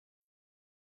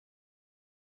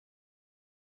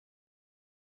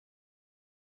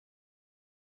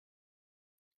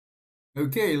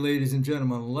Okay, ladies and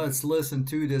gentlemen, let's listen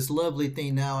to this lovely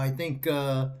thing now. I think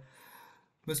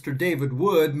Mr. David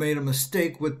Wood made a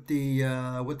mistake with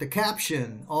the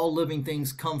caption. All living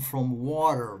things come from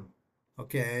water.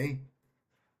 Okay,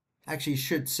 actually,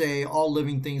 should say all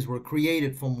living things were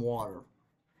created from water.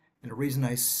 And the reason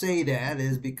I say that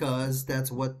is because that's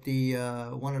what the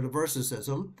one of the verses says.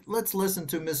 So let's listen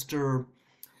to Mr.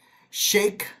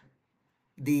 Sheikh,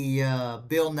 the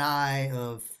Bill Nye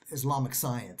of Islamic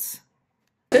science.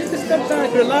 Take a step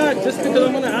back, relax. Just because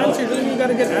I'm going to answer, doesn't mean you got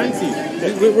to get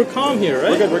antsy. We're calm here,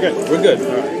 right? We're good. We're good.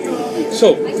 All right.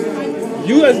 So,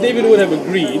 you as David would have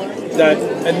agreed that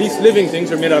at least living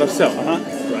things are made out of cells,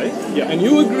 right? Yeah. And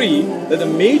you agree that the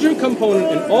major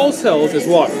component in all cells is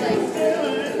water.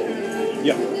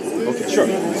 Yeah. Okay, sure.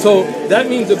 So, that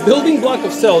means the building block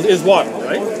of cells is water,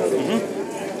 right?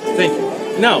 Mm-hmm. Thank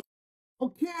you. Now,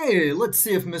 okay, let's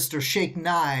see if Mr. Sheikh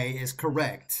Nye is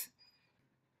correct.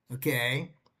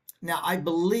 Okay. Now, I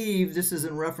believe this is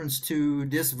in reference to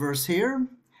this verse here,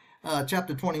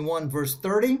 chapter 21, verse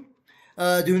 30.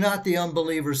 Do not the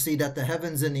unbelievers see that the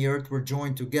heavens and the earth were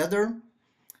joined together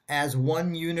as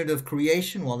one unit of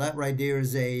creation? Well, that right there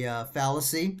is a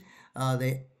fallacy.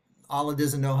 Allah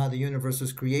doesn't know how the universe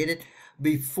was created.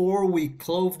 Before we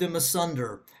clove them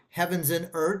asunder, heavens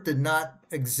and earth did not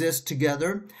exist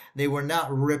together. They were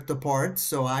not ripped apart.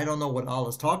 So I don't know what Allah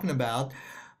is talking about.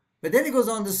 But then he goes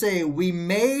on to say, we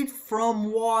made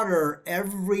from water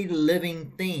every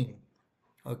living thing.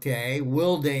 Okay,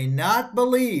 will they not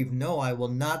believe? No, I will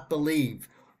not believe.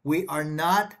 We are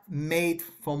not made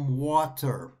from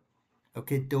water.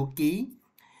 Okay, dokie.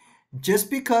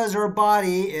 Just because our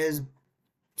body is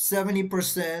 70%,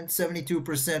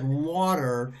 72%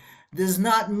 water does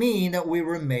not mean that we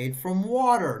were made from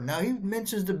water. Now he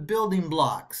mentions the building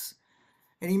blocks.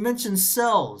 And he mentions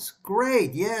cells.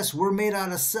 Great. Yes, we're made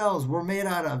out of cells. We're made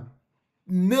out of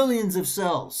millions of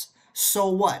cells. So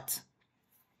what?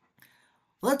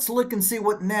 Let's look and see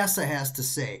what NASA has to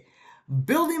say.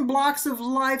 Building blocks of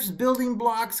life's building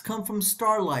blocks come from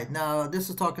starlight. Now, this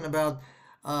is talking about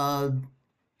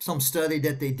some study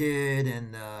that they did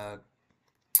and the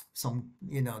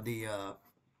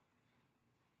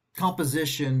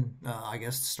composition, I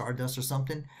guess, stardust or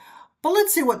something. But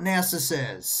let's see what NASA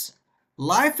says.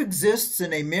 Life exists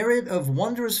in a myriad of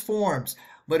wondrous forms,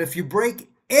 but if you break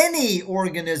any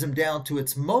organism down to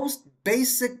its most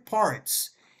basic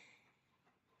parts,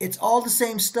 it's all the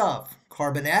same stuff.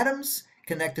 Carbon atoms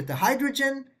connected to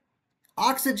hydrogen,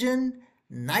 oxygen,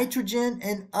 nitrogen,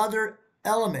 and other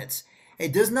elements.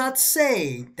 It does not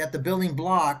say that the building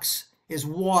blocks is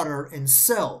water and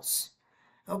cells.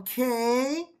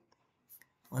 Okay,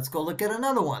 let's go look at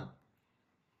another one.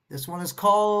 This one is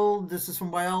called, this is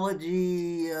from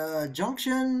Biology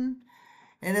Junction,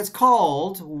 and it's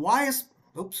called, why is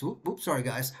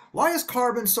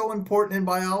carbon so important in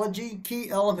biology? Key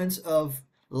elements of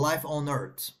life on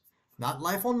Earth. Not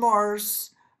life on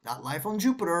Mars, not life on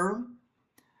Jupiter.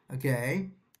 Okay,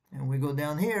 and we go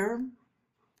down here.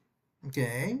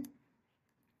 Okay,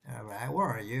 all right, where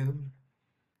are you?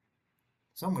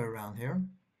 Somewhere around here.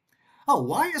 Oh,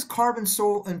 why is carbon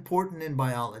so important in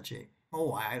biology?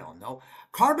 Oh, I don't know.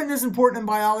 Carbon is important in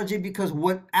biology because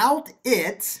without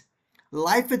it,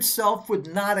 life itself would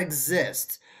not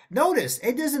exist. Notice,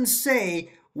 it doesn't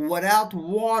say without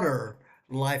water,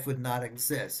 life would not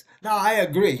exist. Now, I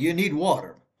agree, you need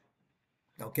water.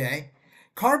 Okay?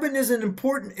 Carbon is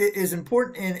important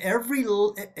in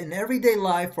everyday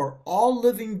life for all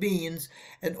living beings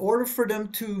in order for them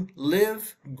to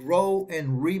live, grow,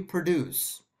 and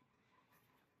reproduce.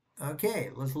 Okay,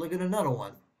 let's look at another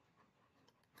one.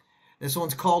 This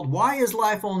one's called, why is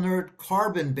life on Earth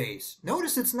carbon-based?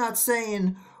 Notice it's not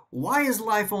saying, why is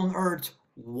life on Earth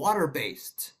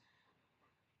water-based?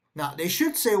 Now, they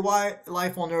should say why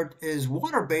life on Earth is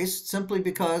water-based simply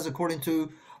because, according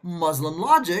to Muslim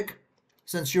logic,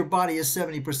 since your body is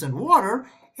 70% water,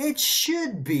 it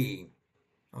should be.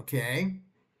 Okay?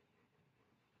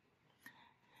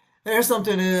 There's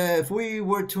something, if we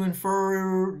were to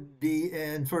infer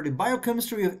the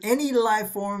biochemistry of any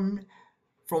life form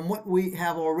from what we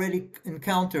have already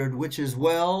encountered, which is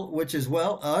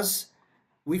us,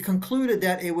 we concluded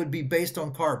that it would be based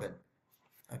on carbon.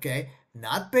 Okay?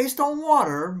 Not based on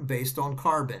water, based on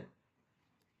carbon.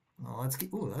 Well, let's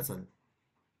keep, ooh, that's an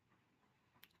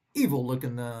evil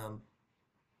looking,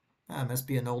 must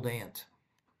be an old ant.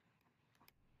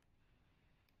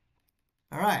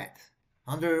 All right,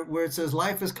 under where it says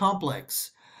life is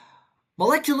complex.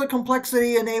 Molecular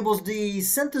complexity enables the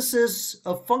synthesis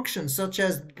of functions such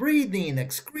as breathing,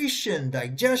 excretion,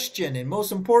 digestion, and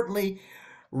most importantly,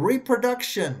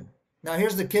 reproduction. Now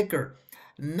here's the kicker.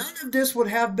 None of this would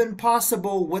have been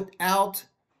possible without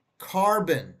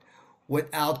carbon.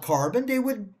 Without carbon,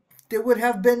 there would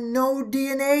have been no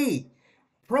DNA,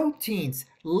 proteins,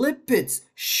 lipids,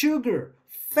 sugar,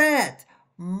 fat,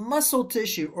 muscle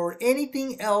tissue, or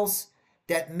anything else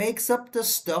that makes up the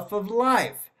stuff of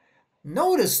life.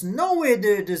 Notice nowhere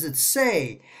there does it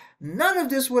say none of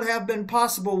this would have been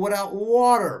possible without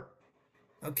water.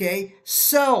 Okay,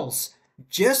 cells,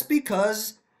 just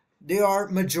because they are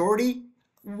majority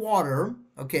water,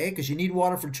 okay, because you need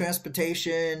water for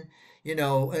transportation, you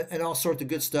know, and all sorts of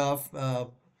good stuff.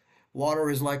 Water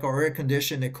is like our air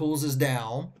conditioner, it cools us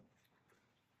down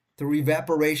through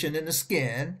evaporation in the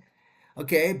skin.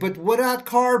 Okay, but without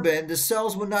carbon, the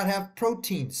cells would not have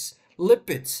proteins,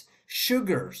 lipids,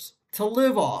 sugars to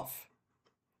live off.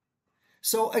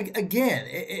 So again,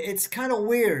 it's kind of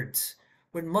weird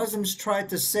when Muslims try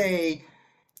to say,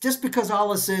 just because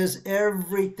Allah says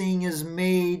everything is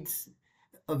made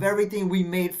of everything we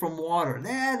made from water,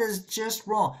 that is just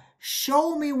wrong.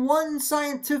 Show me one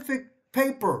scientific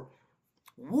paper,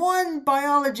 one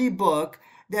biology book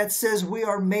that says we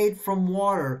are made from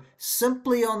water,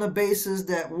 simply on the basis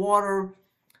that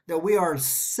we are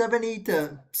 70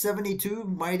 to 72,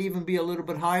 might even be a little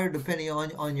bit higher depending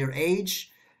on your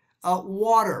age.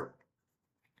 Water.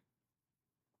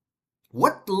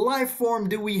 What life form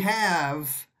do we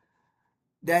have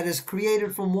that is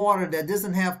created from water that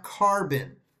doesn't have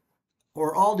carbon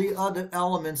or all the other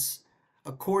elements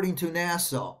according to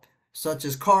NASA, such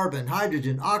as carbon,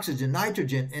 hydrogen, oxygen,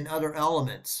 nitrogen, and other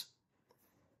elements?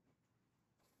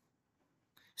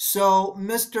 So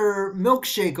Mr.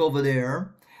 Milkshake over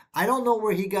there, I don't know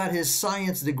where he got his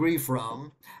science degree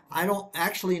from. I don't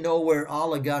actually know where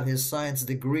Allah got his science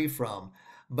degree from.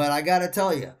 But I got to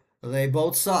tell you, they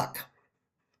both suck.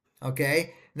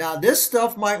 Okay? Now, this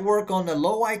stuff might work on the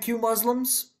low IQ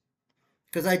Muslims,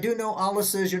 because I do know Allah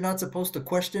says you're not supposed to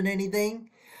question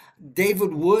anything.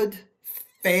 David Wood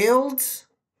failed.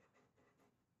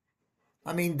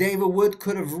 I mean, David Wood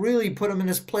could have really put him in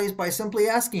his place by simply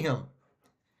asking him,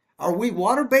 are we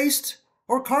water-based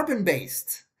or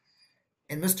carbon-based?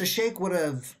 And Mr. Sheikh would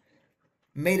have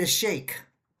made a shake,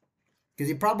 because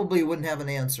he probably wouldn't have an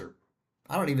answer.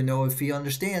 I don't even know if he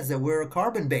understands that we're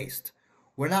carbon-based.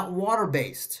 We're not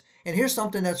water-based. And here's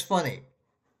something that's funny.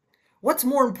 What's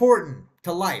more important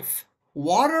to life,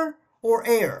 water or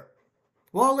air?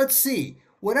 Well, let's see.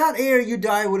 Without air, you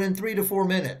die within 3 to 4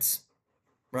 minutes,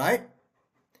 right?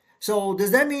 So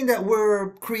does that mean that we're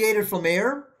created from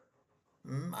air?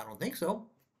 I don't think so.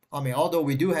 I mean, although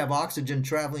we do have oxygen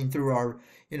traveling through our,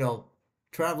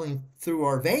 traveling through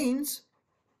our veins.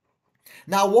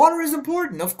 Now, water is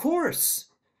important, of course.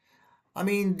 I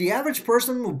mean, the average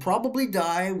person will probably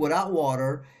die without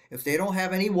water if they don't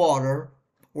have any water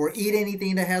or eat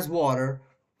anything that has water,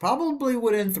 probably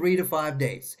within 3 to 5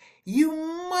 days. You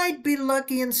might be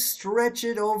lucky and stretch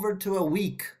it over to a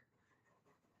week.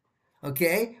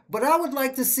 Okay? But I would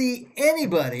like to see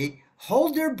anybody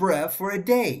hold their breath for a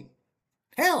day.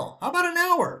 Hell, how about an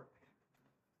hour?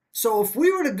 So if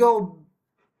we were to go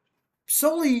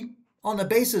solely on the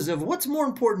basis of what's more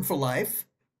important for life,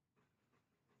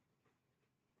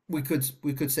 we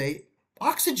could say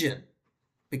oxygen,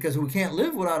 because we can't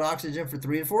live without oxygen for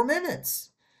 3 to 4 minutes.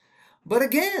 But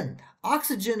again,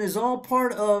 oxygen is all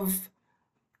part of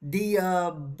the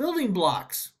building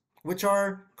blocks, which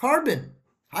are carbon,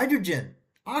 hydrogen,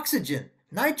 oxygen,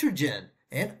 nitrogen,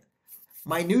 and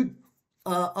minute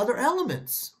other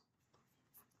elements.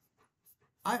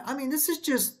 I mean, this is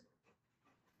just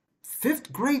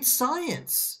 5th grade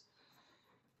science.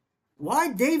 Why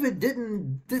David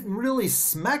didn't really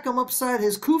smack him upside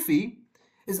his kufi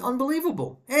is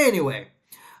unbelievable. Anyway,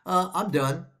 I'm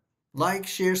done. Like,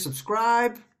 share,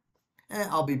 subscribe, and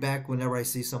I'll be back whenever I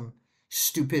see some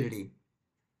stupidity.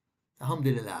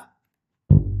 Alhamdulillah.